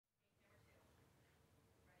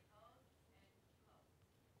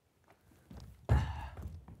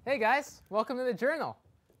Hey guys, welcome to the Journal.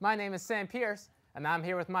 My name is Sam Pierce, and I'm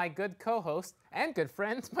here with my good co-host and good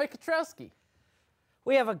friend, Mike Katrowski.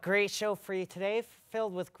 We have a great show for you today,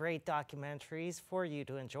 filled with great documentaries for you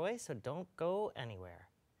to enjoy, so don't go anywhere.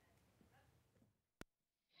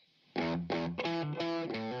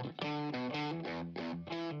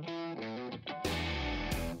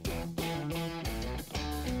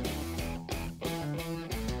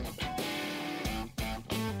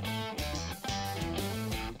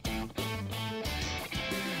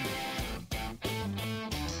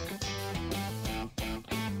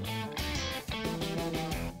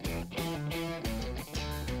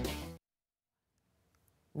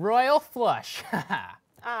 Royal Flush.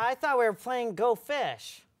 I thought we were playing Go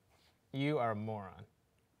Fish. You are a moron.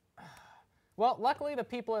 Well, luckily the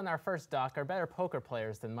people in our first doc are better poker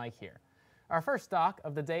players than Mike here. Our first doc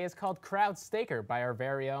of the day is called Crowd Staker by our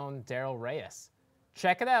very own Daryl Reyes.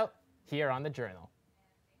 Check it out here on the Journal.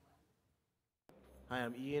 Hi,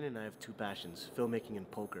 I'm Ian and I have two passions, filmmaking and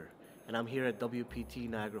poker. And I'm here at WPT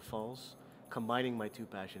Niagara Falls, combining my two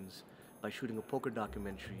passions by shooting a poker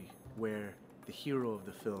documentary where the hero of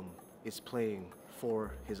the film is playing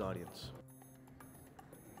for his audience.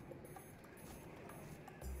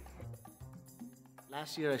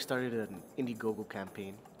 Last year I started an Indiegogo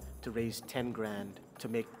campaign to raise 10 grand to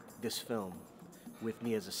make this film with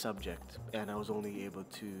me as a subject, and I was only able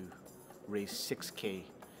to raise 6K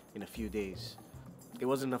in a few days. It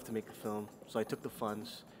wasn't enough to make the film, so I took the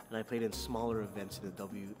funds and I played in smaller events in the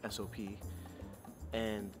WSOP,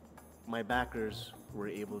 and my backers were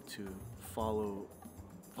able to follow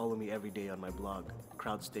me every day on my blog,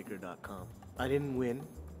 crowdstaker.com. I didn't win,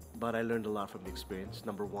 but I learned a lot from the experience.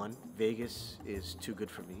 Number one, Vegas is too good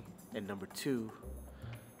for me. And number two,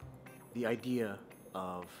 the idea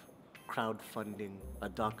of crowdfunding a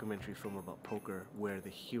documentary film about poker where the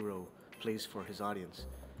hero plays for his audience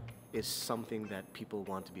is something that people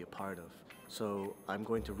want to be a part of. So I'm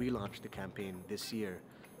going to relaunch the campaign this year,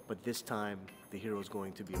 but this time the hero is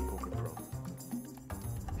going to be a poker pro.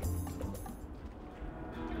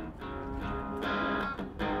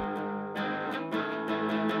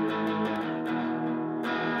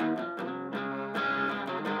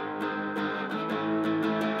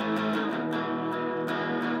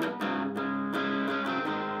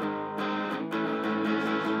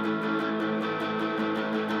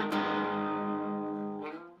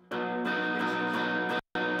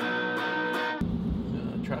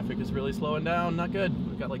 Traffic is really slowing down, not good.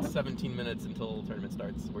 We've got like 17 minutes until tournament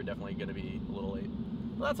starts. We're definitely going to be a little late.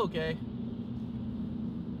 But that's okay.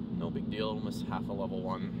 No big deal, almost half a level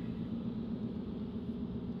one.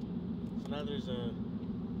 So now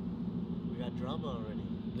we got drama already.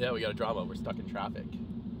 Yeah, we got a drama. We're stuck in traffic.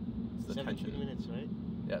 It's the 17 tension. minutes, right?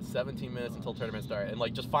 Yeah, 17 minutes until tournament start. And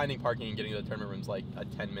like just finding parking and getting to the tournament room is like a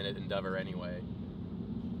 10-minute endeavor anyway.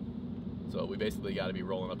 So we basically got to be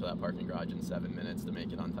rolling up to that parking garage in 7 minutes to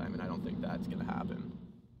make it on time, and I don't think that's going to happen.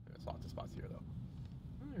 There's lots of spots here, though.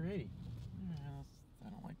 Alrighty. I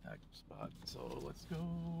don't like that spot, so let's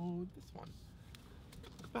go this one.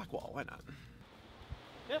 Back wall, why not?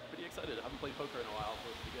 Yeah, pretty excited. I haven't played poker in a while, so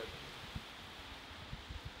it's pretty good.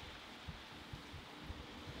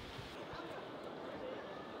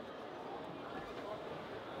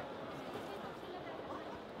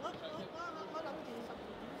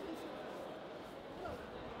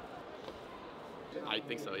 I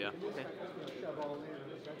think so, yeah. Okay.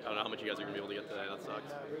 I don't know how much you guys are going to be able to get today. That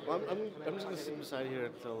sucks. Well, I'm just going to sit beside here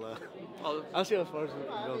until, Oh. I'll see how far we can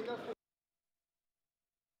go.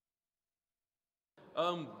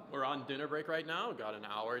 We're on dinner break right now. Got an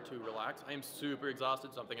hour to relax. I am super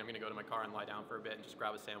exhausted, so I'm thinking I'm going to go to my car and lie down for a bit and just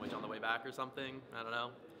grab a sandwich on the way back or something. I don't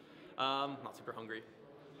know. Not super hungry.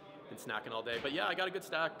 Been snacking all day. But yeah, I got a good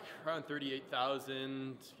stack, around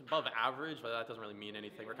 38,000, above average, but that doesn't really mean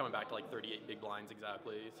anything. We're coming back to like 38 big blinds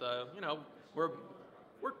exactly. So, you know, we're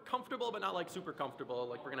comfortable, but not like super comfortable.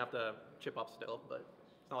 Like we're going to have to chip up still, but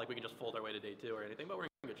it's not like we can just fold our way to day two or anything, but we're in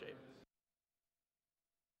good shape.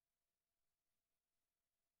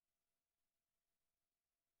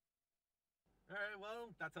 All right, well,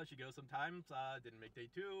 that's how she goes sometimes. Didn't make day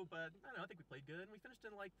two, but I don't know, I think we played good. We finished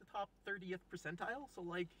in like the top 30th percentile, so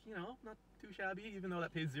like, you know, not too shabby, even though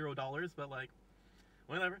that pays $0, but like,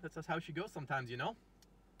 whatever, that's just how she goes sometimes, you know? All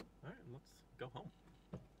right, let's go home.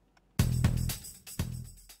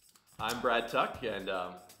 I'm Brad Tuck, and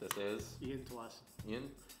this is Ian Tawas. Ian.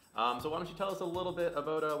 So why don't you tell us a little bit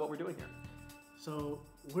about what we're doing here? So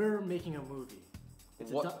we're making a movie.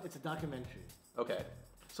 It's a documentary. Okay.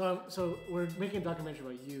 So we're making a documentary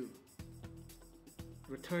about you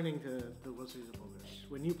returning to the World Series of Poker.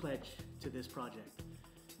 When you pledge to this project,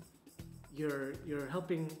 you're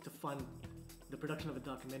helping to fund the production of a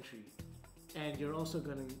documentary, and you're also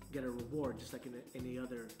going to get a reward, just like in any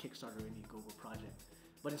other Kickstarter or Indiegogo project.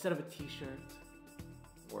 But instead of a T-shirt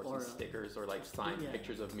or some stickers or like signed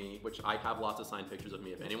pictures of me, which I have lots of signed pictures of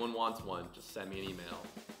me. If anyone wants one, just send me an email.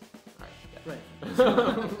 All right. Yeah.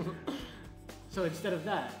 Right. So instead of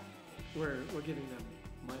that, we're giving them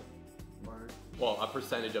a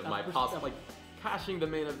percentage of my like cashing the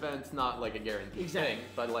main event's not like a guaranteed thing,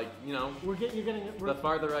 but like, you know, the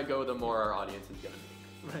farther I go, the more our audience is gonna be.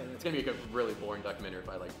 Right. It's gonna be a really boring documentary if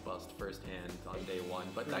I like bust firsthand on day one,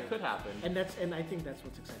 but that could happen. And I think that's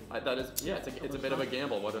what's exciting. That is, it's a bit of a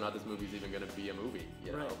gamble whether or not this movie's even gonna be a movie.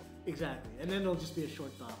 You know? Exactly. And then it'll just be a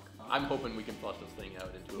short doc. I'm hoping we can flush this thing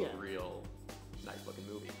out into a real nice looking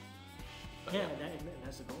movie. But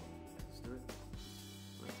that's the goal. Let's do it.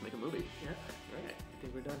 Let's make a movie. Yeah. All right. I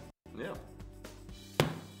think we're done. Yeah.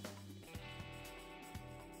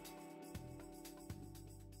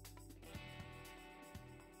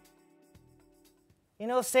 You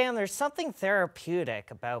know, Sam, there's something therapeutic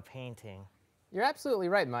about painting. You're absolutely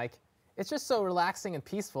right, Mike. It's just so relaxing and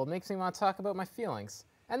peaceful. It makes me want to talk about my feelings.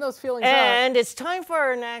 And those feelings And it's time for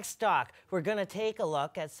our next talk. We're going to take a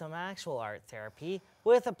look at some actual art therapy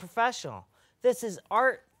with a professional. This is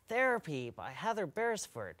Art Therapy by Heather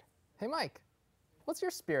Beresford. Hey, Mike, what's your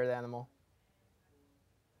spirit animal?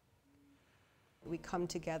 We come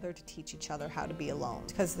together to teach each other how to be alone.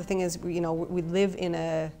 Because the thing is, we live in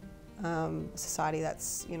a society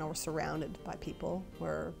that's, we're surrounded by people.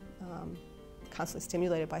 We're constantly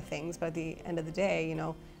stimulated by things, but at the end of the day,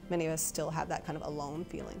 many of us still have that kind of alone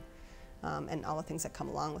feeling, and all the things that come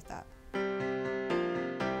along with that.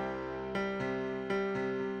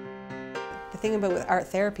 The thing about with art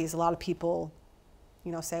therapy is a lot of people,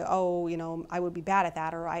 say, oh, I would be bad at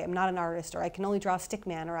that, or I am not an artist, or I can only draw a stick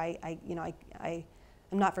man, or I'm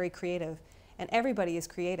not very creative. And everybody is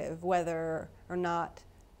creative, whether or not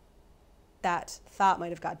that thought might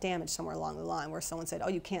have got damaged somewhere along the line, where someone said, oh,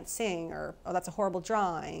 you can't sing, or oh, that's a horrible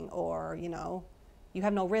drawing, or you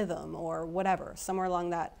have no rhythm, or whatever. Somewhere along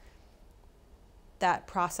that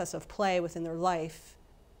process of play within their life,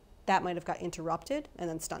 that might have got interrupted and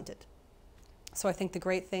then stunted. So I think the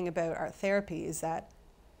great thing about art therapy is that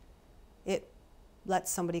it lets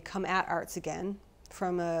somebody come at arts again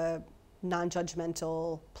from a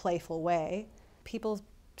non-judgmental, playful way. People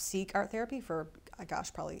seek art therapy for,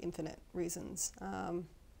 gosh, probably infinite reasons.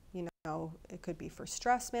 It could be for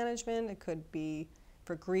stress management, it could be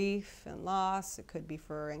for grief and loss, it could be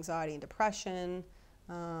for anxiety and depression,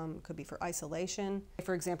 it could be for isolation.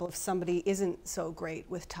 For example, if somebody isn't so great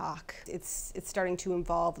with talk, it's starting to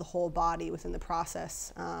involve the whole body within the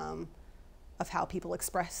process of how people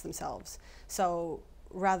express themselves. So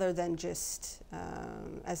rather than just,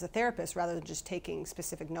 as a therapist, rather than just taking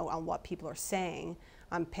specific note on what people are saying,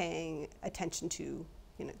 I'm paying attention to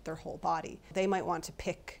their whole body. They might want to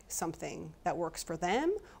pick something that works for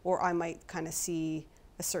them, or I might kind of see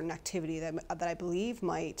a certain activity that I believe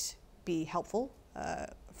might be helpful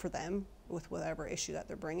for them with whatever issue that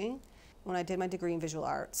they're bringing. When I did my degree in visual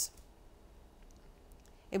arts,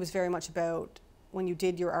 it was very much about when you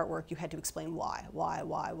did your artwork, you had to explain why.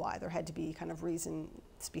 There had to be kind of reasons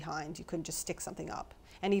behind. You couldn't just stick something up.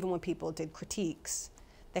 And even when people did critiques,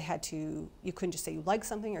 you couldn't just say you liked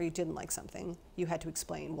something or you didn't like something. You had to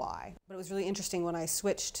explain why. But it was really interesting when I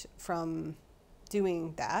switched from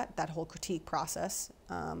doing that whole critique process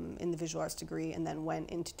in the visual arts degree, and then went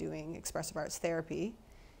into doing expressive arts therapy.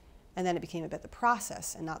 And then it became about the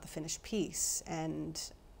process and not the finished piece. And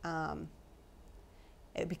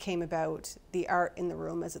it became about the art in the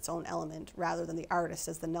room as its own element rather than the artist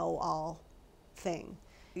as the know-all thing.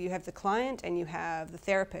 You have the client and you have the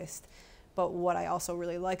therapist. But what I also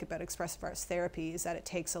really like about expressive arts therapy is that it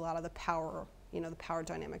takes a lot of the power, the power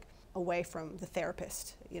dynamic away from the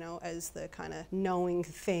therapist, as the kind of knowing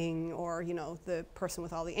thing, or, the person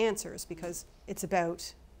with all the answers, because it's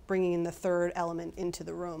about bringing in the third element into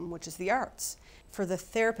the room, which is the arts. For the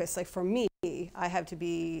therapist, like for me, I have to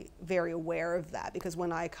be very aware of that, because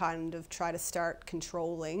when I kind of try to start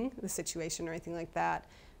controlling the situation or anything like that,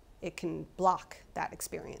 it can block that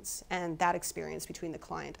experience. And that experience between the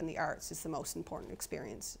client and the arts is the most important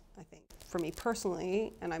experience, I think. For me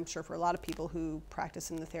personally, and I'm sure for a lot of people who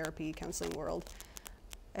practice in the therapy counseling world,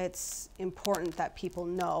 it's important that people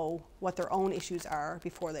know what their own issues are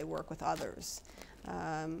before they work with others.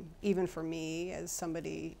 Even for me, as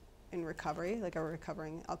somebody in recovery, like a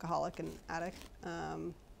recovering alcoholic and addict,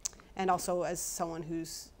 and also as someone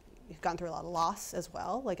who's gone through a lot of loss as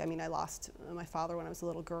well. I lost my father when I was a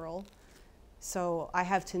little girl. So I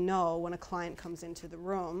have to know when a client comes into the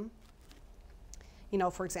room, you know,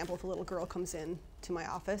 for example, if a little girl comes in to my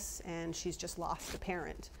office and she's just lost a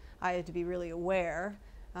parent, I have to be really aware,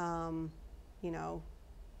 you know,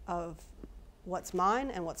 of what's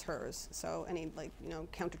mine and what's hers. So any, like, you know,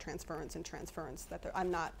 countertransference and transference, that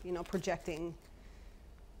I'm not, you know, projecting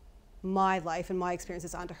my life and my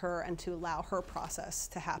experiences onto her, and to allow her process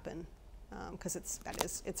to happen, because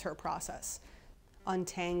it's her process.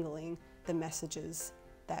 Untangling the messages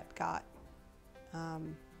that got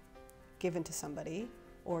given to somebody,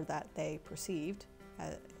 or that they perceived,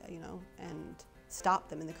 you know, and stop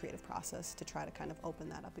them in the creative process to try to kind of open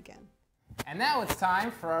that up again. And now it's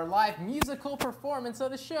time for our live musical performance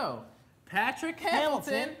of the show. Patrick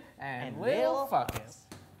Hamilton and Lil Fuckus.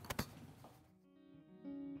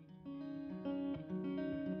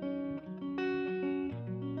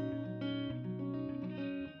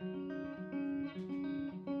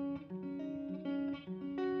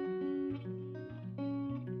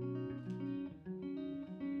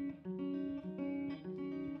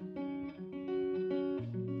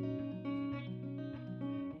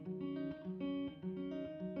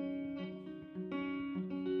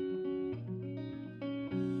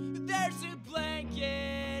 There's a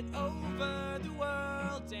blanket over the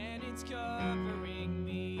world and it's covering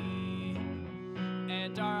me,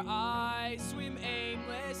 and our eyes swim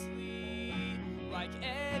aimlessly like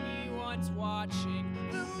anyone's watching.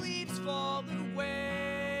 The leaves fall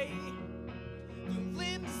away, the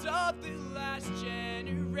limbs of the last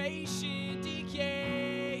generation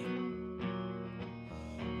decay.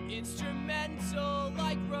 Instrumental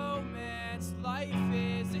like romance, life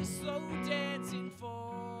is a slow dancing for.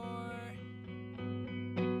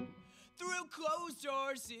 Through closed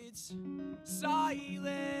doors it's silence,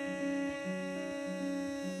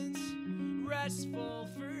 restful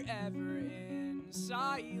forever in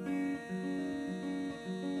silence.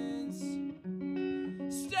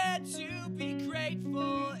 Stand to be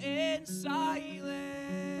grateful in silence.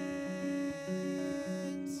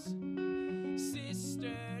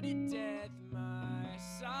 Sister to death, my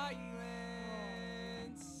silence.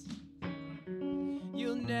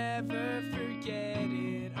 You'll never forget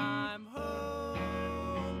it. I'm home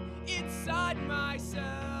inside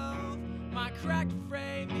myself. My cracked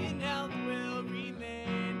frame in health will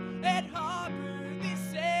remain and harbor the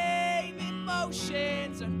same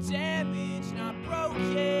emotions. I'm damaged, not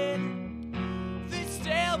broken. The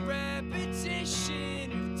stale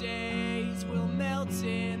repetition of days will melt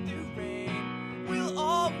in the rain. We'll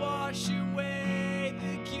all wash away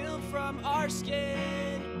the guilt from our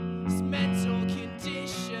skin. This mental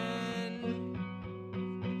condition.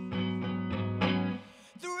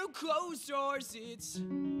 Through closed doors it's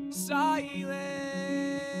silence,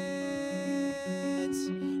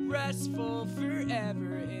 restful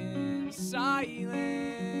forever in silence.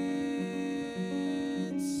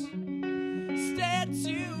 Stand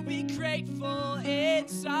to be grateful in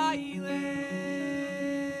silence.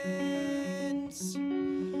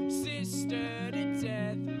 Sister to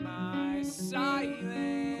death, my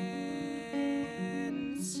silence.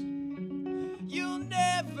 You'll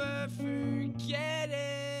never forget it.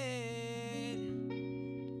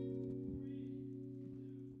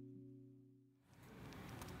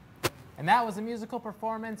 And that was a musical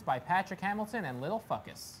performance by Patrick Hamilton and Lil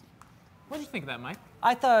Fuckus. What did you think of that, Mike?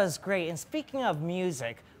 I thought it was great. And speaking of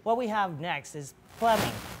music, what we have next is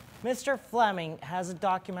Fleming. Mr. Fleming has a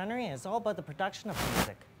documentary, and it's all about the production of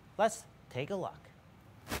music. Let's take a look.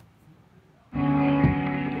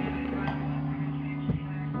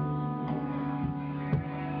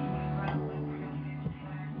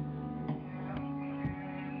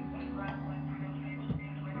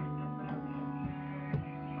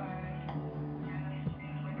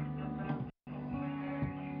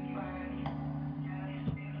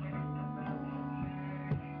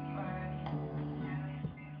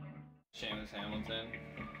 Hamilton.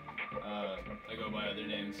 I go by other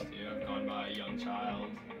names too. I've gone by Young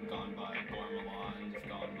Child, I've gone by Born Milan, I've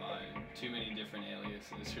gone by too many different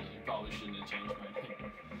aliases. Really, probably shouldn't have changed my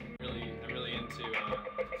name. I'm really into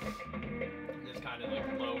this kind of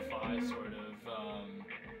like lo-fi sort of,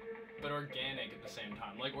 but organic at the same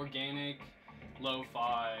time. Like organic,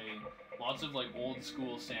 lo-fi, lots of like old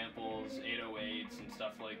school samples, 808s and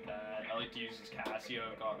stuff like that. I like to use this Casio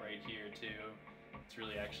I've got right here too. It's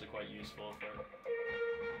really actually quite useful for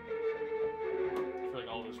like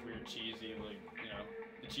all those weird cheesy, like, you know,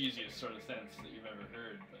 the cheesiest sort of synths that you've ever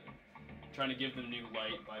heard, but trying to give them new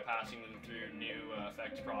light by passing them through new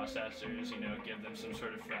effects processors, you know, give them some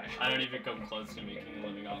sort of fresh. I don't even come close to making a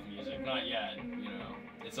living off music, not yet, you know.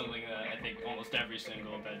 It's something that I think almost every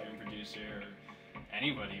single bedroom producer or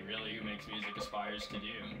anybody really who makes music aspires to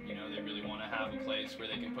do. You know, they really want to have a place where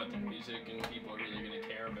they can put their music and people are really going to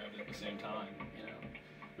care about it at the same time, you know,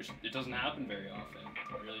 which it doesn't happen very often.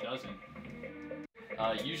 It really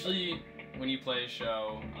doesn't. Usually when you play a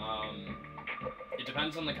show, it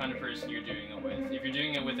depends on the kind of person you're doing it with. If you're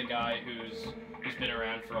doing it with a guy who's been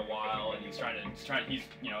around for a while and he's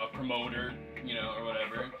you know, a promoter, you know, or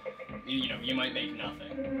whatever, you know, you might make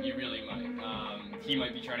nothing. You really might. He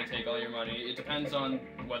might be trying to take all your money. It depends on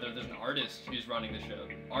whether there's an artist who's running the show.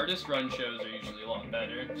 Artist-run shows are usually a lot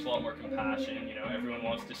better. There's a lot more compassion. You know, everyone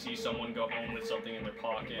wants to see someone go home with something in their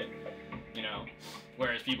pocket. You know,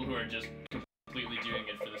 whereas people who are just completely doing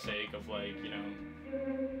it for the sake of, like, you know,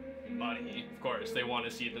 money, of course, they want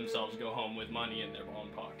to see themselves go home with money in their own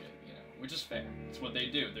pocket. You know, which is fair. It's what they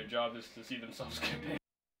do. Their job is to see themselves get paid.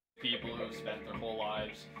 People who have spent their whole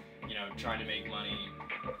lives, you know, trying to make money,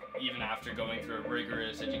 even after going through a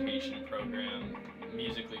rigorous education program,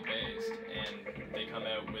 musically based, and they come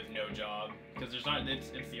out with no job, because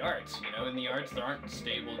it's the arts, you know. In the arts, there aren't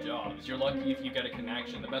stable jobs. You're lucky if you get a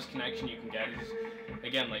connection. The best connection you can get is,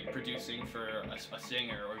 again, like producing for a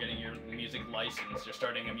singer, or getting your music licensed, or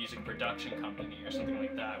starting a music production company, or something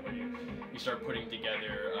like that, where you start putting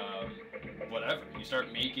together whatever. You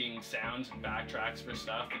start making sounds and backtracks for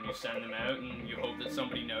stuff, and you send them out, and you hope that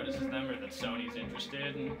somebody notices them, or that Sony's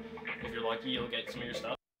interested, and if you're lucky, you'll get some of your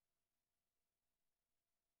stuff.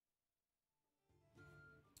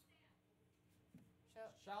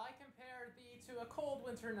 Shall I compare thee to a cold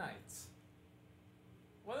winter night?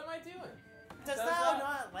 What am I doing? Does thou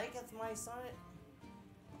not liketh my son?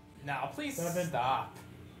 Now, please stop.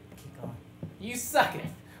 Keep going. You suck it.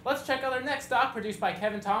 Let's check out our next doc produced by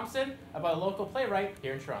Kevin Thompson about a local playwright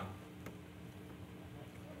here in Toronto.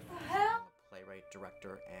 Playwright,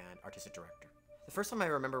 director, and artistic director. The first time I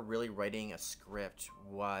remember really writing a script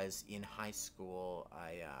was in high school.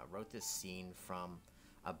 I wrote this scene from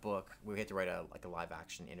a book. We had to write a live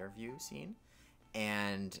action interview scene.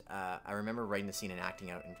 And I remember writing the scene and acting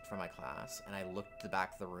out in front of my class, and I looked to the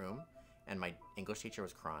back of the room, and my English teacher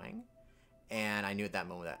was crying. And I knew at that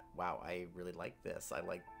moment that, wow, I really like this. I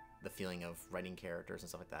like the feeling of writing characters and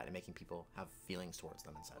stuff like that, and making people have feelings towards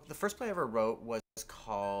them and such. The first play I ever wrote was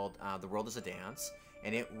called The World is a Dance,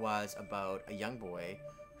 and it was about a young boy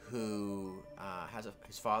who has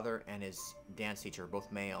his father and his dance teacher,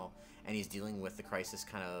 both male, and he's dealing with the crisis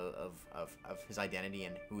kind of his identity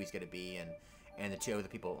and who he's going to be, and the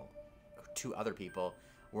two other people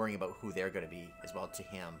worrying about who they're going to be as well to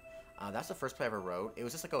him. That's the first play I ever wrote. It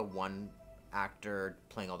was just like a one actor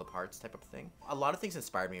playing all the parts type of thing. A lot of things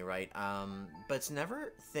inspired me, right? But it's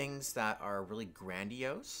never things that are really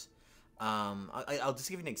grandiose. I'll just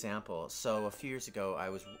give you an example. So a few years ago,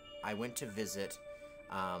 I went to visit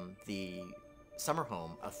the summer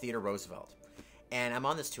home of Theodore Roosevelt. And I'm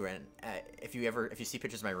on this tour, and if you see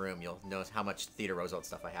pictures of my room, you'll notice how much Theodore Roosevelt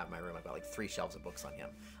stuff I have in my room. I've got like 3 shelves of books on him.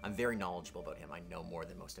 I'm very knowledgeable about him. I know more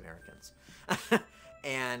than most Americans.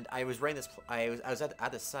 And I was writing this. I was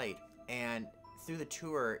at the site, and through the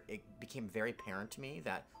tour, it became very apparent to me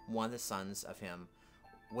that one of the sons of him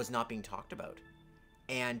was not being talked about.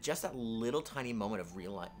 And just that little tiny moment of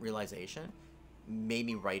realization made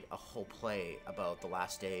me write a whole play about the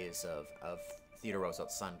last days of Theodore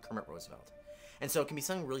Roosevelt's son, Kermit Roosevelt. And so it can be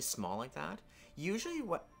something really small like that. Usually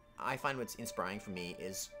what I find what's inspiring for me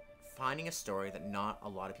is finding a story that not a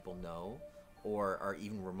lot of people know or are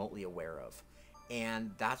even remotely aware of. And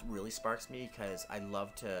that really sparks me because I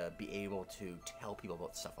love to be able to tell people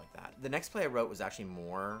about stuff like that. The next play I wrote was actually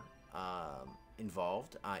more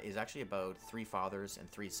involved. Is actually about 3 fathers and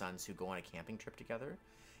 3 sons who go on a camping trip together.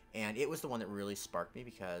 And it was the one that really sparked me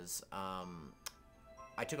because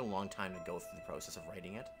I took a long time to go through the process of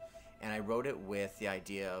writing it. And I wrote it with the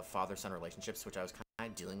idea of father-son relationships, which I was kind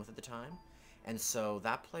of dealing with at the time. And so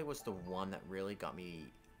that play was the one that really got me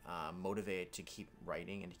motivated to keep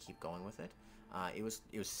writing and to keep going with it. It was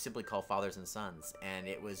simply called Fathers and Sons, and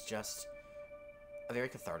it was just a very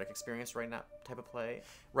cathartic experience writing that type of play.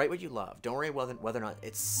 Write what you love. Don't worry whether or not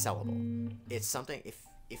it's sellable. It's something,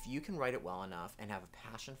 if you can write it well enough and have a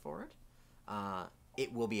passion for it,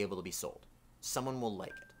 it will be able to be sold. Someone will like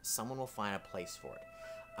it. Someone will find a place for it.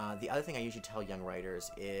 The other thing I usually tell young writers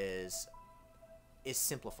is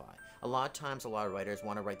simplify. A lot of times, a lot of writers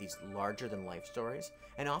want to write these larger-than-life stories,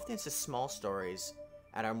 and often it's just small stories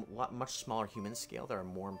at a much smaller human scale that are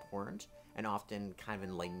more important and often kind of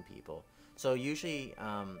enlighten people. So usually,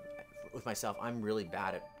 with myself, I'm really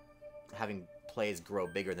bad at having plays grow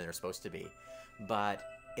bigger than they're supposed to be, but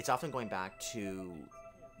it's often going back to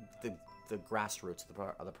the the grassroots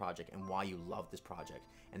of the project and why you love this project.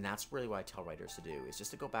 And that's really what I tell writers to do, is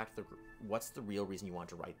just to go back to what's the real reason you want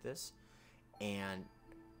to write this, and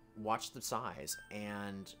watch the size,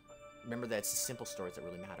 and remember that it's the simple stories that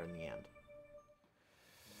really matter in the end.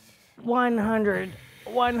 100,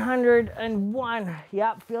 101.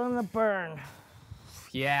 Yep, feeling the burn.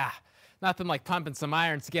 Yeah, nothing like pumping some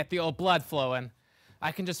iron to get the old blood flowing.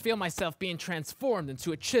 I can just feel myself being transformed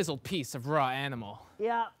into a chiseled piece of raw animal.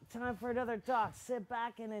 Yeah, time for another talk. Sit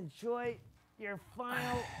back and enjoy your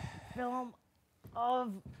final film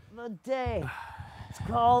of the day. It's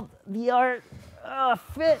called The Art of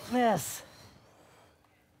Fitness.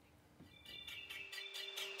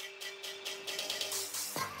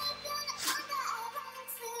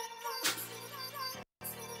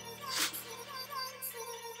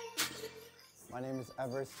 My name is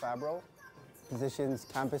Everest Fabro, positions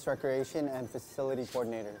Campus Recreation and Facility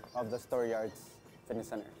Coordinator of the Story Arts Fitness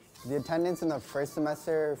Center. The attendance in the first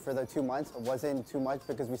semester for the 2 months wasn't too much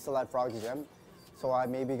because we still had Frog's Gym. So I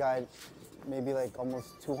maybe got like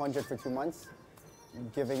almost 200 for 2 months,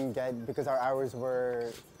 because our hours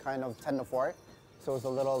were kind of 10 to 4. So it was a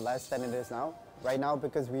little less than it is now. Right now,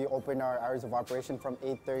 because we opened our hours of operation from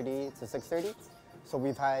 8:30 to 6:30, so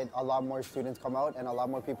we've had a lot more students come out and a lot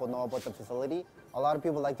more people know about the facility. A lot of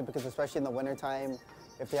people like it because, especially in the wintertime,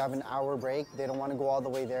 if they have an hour break, they don't want to go all the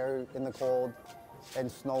way there in the cold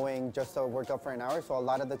and snowing just to work out for an hour. So a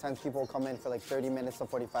lot of the times people come in for like 30 minutes to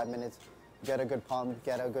 45 minutes, get a good pump,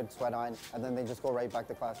 get a good sweat on, and then they just go right back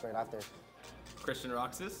to class right after. Christian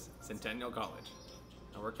Roxas, Centennial College.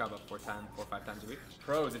 I work out about 4 or 5 times a week.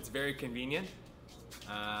 Pros, it's very convenient.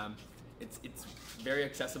 It's very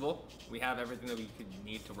accessible. We have everything that we could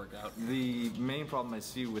need to work out. The main problem I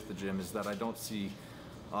see with the gym is that I don't see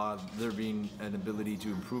there being an ability to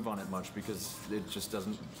improve on it much, because it just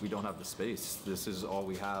doesn't, we don't have the space. This is all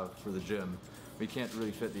we have for the gym. We can't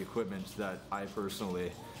really fit the equipment that I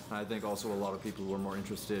personally, and I think also a lot of people who are more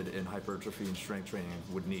interested in hypertrophy and strength training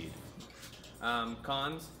would need.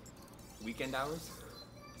 Cons, weekend hours.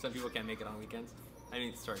 Some people can't make it on weekends. I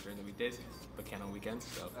need to start during the weekdays, but can't on weekends,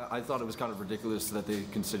 so. I thought it was kind of ridiculous that they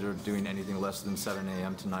considered doing anything less than 7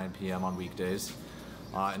 a.m. to 9 p.m. on weekdays,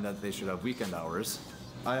 and that they should have weekend hours.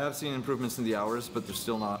 I have seen improvements in the hours, but they're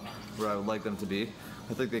still not where I would like them to be.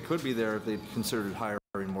 I think they could be there if they considered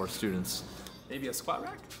hiring more students. Maybe a squat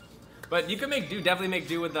rack? But you can make do, definitely make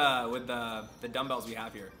do with the dumbbells we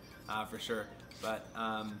have here, for sure. But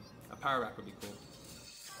a power rack would be cool.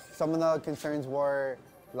 Some of the concerns were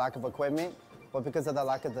lack of equipment, but because of the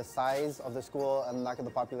lack of the size of the school and lack of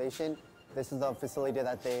the population, this is the facility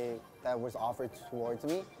that was offered towards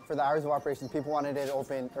me. For the hours of operation, people wanted it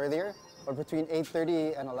open earlier, but between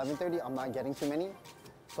 8:30 and 11:30, I'm not getting too many.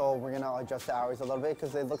 So we're gonna adjust the hours a little bit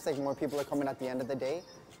because it looks like more people are coming at the end of the day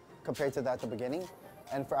compared to at the beginning.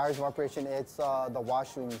 And for hours of operation, it's the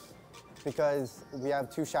washrooms, because we have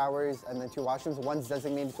 2 showers and then 2 washrooms. One's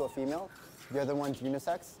designated to a female, the other one's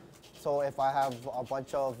unisex. So if I have a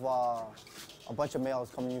bunch of males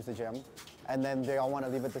come and use the gym, and then they all want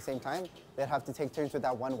to leave at the same time, they'd have to take turns with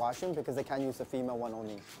that one washroom because they can't use the female one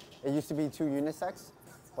only. It used to be 2 unisex,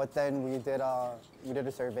 but then we did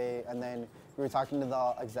a survey, and then we were talking to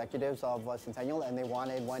the executives of Centennial, and they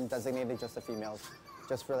wanted one designated just to females,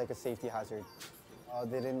 just for like a safety hazard.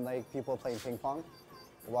 They didn't like people playing ping pong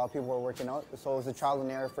while people were working out, so it was a trial and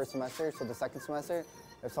error first semester. So the second semester,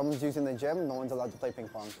 if someone's using the gym, no one's allowed to play ping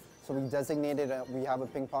pong. So we designated, we have a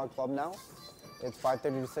ping pong club now. It's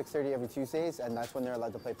 5:30 to 6:30 every Tuesdays, and that's when they're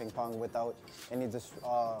allowed to play ping pong without any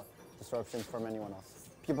disruptions from anyone else.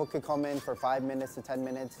 People could come in for 5 minutes to 10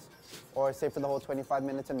 minutes, or stay for the whole 25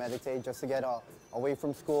 minutes and meditate, just to get away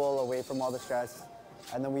from school, away from all the stress.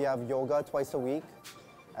 And then we have yoga twice a week,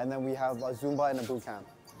 and then we have a Zumba and a boot camp.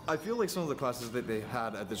 I feel like some of the classes that they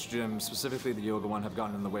had at this gym, specifically the yoga one, have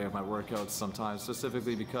gotten in the way of my workouts sometimes,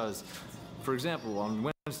 specifically because, for example, on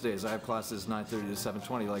Wednesdays I have classes 9:30 to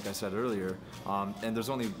 7:20, like I said earlier, and there's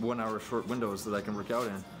only 1 hour short windows that I can work out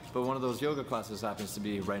in. But one of those yoga classes happens to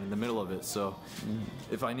be right in the middle of it, so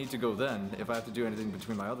if I need to go then, if I have to do anything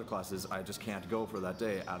between my other classes, I just can't go for that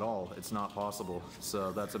day at all. It's not possible,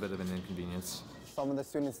 so that's a bit of an inconvenience. Some of the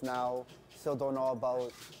students now still don't know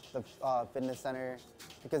about the fitness center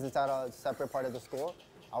because it's at a separate part of the school.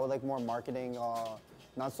 I would like more marketing,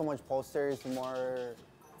 not so much posters, more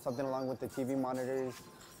something along with the TV monitors,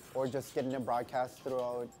 or just getting it broadcast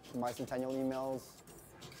throughout my Centennial emails,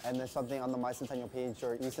 and then something on the My Centennial page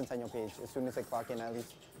or eCentennial page as soon as I clock in, at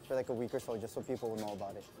least for like a week or so, just so people will know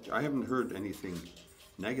about it. I haven't heard anything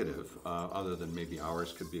negative other than maybe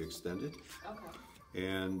hours could be extended. Okay.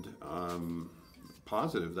 And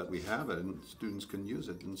positive that we have it, and students can use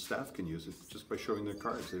it, and staff can use it just by showing their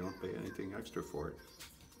cards. They don't pay anything extra for it.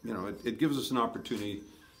 You know, it gives us an opportunity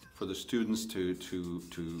for the students to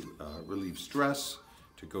relieve stress,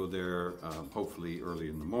 to go there hopefully early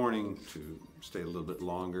in the morning, to stay a little bit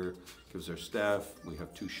longer. Gives our staff, we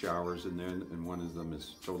have 2 showers in there, and one of them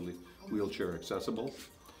is totally wheelchair accessible.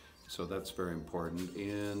 So that's very important.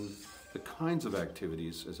 And the kinds of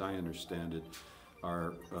activities, as I understand it,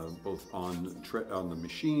 are both on the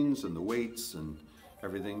machines and the weights and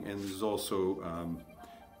everything. And there's also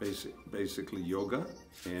basically yoga,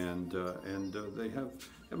 and they have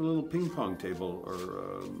a little ping pong table or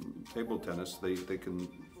table tennis. They can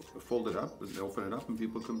fold it up and open it up, and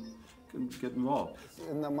people can get involved.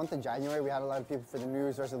 In the month of January, we had a lot of people for the New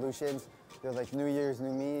Year's resolutions. They're like New Year's,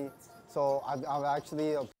 new me. So I've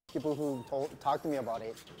actually people who talked to me about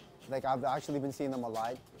it. Like I've actually been seeing them a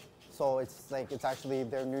lot. So it's actually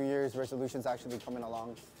their New Year's resolutions actually coming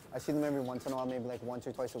along. I see them every once in a while, maybe like once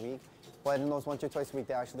or twice a week. But in those once or twice a week,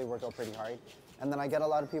 they actually work out pretty hard. And then I get a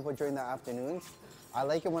lot of people during the afternoons. I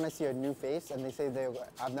like it when I see a new face and they say,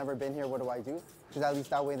 I've never been here, what do I do? Because at least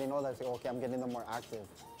that way they know that, okay, I'm getting them more active.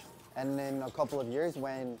 And in a couple of years,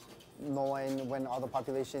 when all the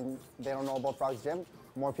population, they don't know about Frog's Gym,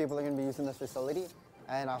 more people are going to be using this facility.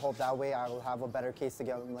 And I hope that way I will have a better case to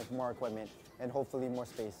get like more equipment and hopefully more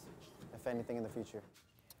space, if anything, in the future.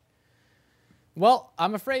 Well,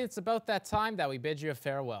 I'm afraid it's about that time that we bid you a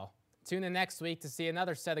farewell. Tune in next week to see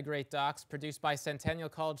another set of great docs produced by Centennial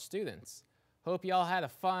College students. Hope you all had a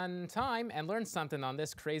fun time and learned something on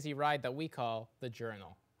this crazy ride that we call the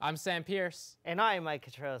Journal. I'm Sam Pierce. And I'm Mike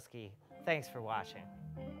Katrowski. Thanks for watching.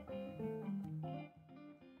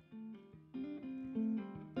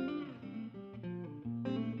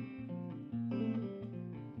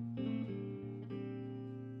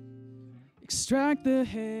 Extract the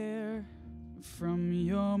hair from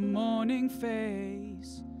your morning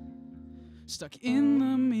face, stuck in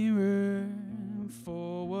the mirror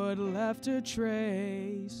for what left a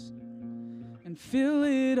trace, and fill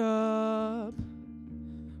it up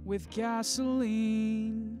with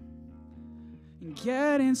gasoline, and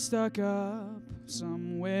getting stuck up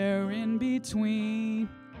somewhere in between.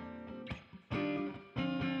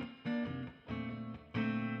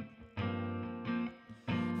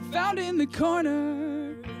 Found in the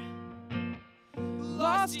corner,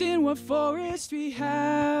 lost in what forest we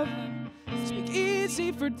have. Speak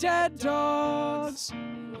easy for dead dogs,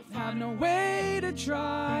 have no way to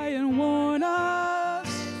try and warn us.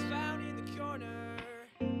 Found in the corner,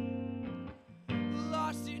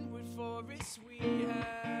 lost in what forest we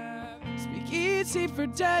have. Speak easy for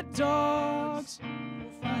dead dogs,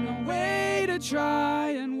 find a way to try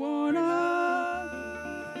and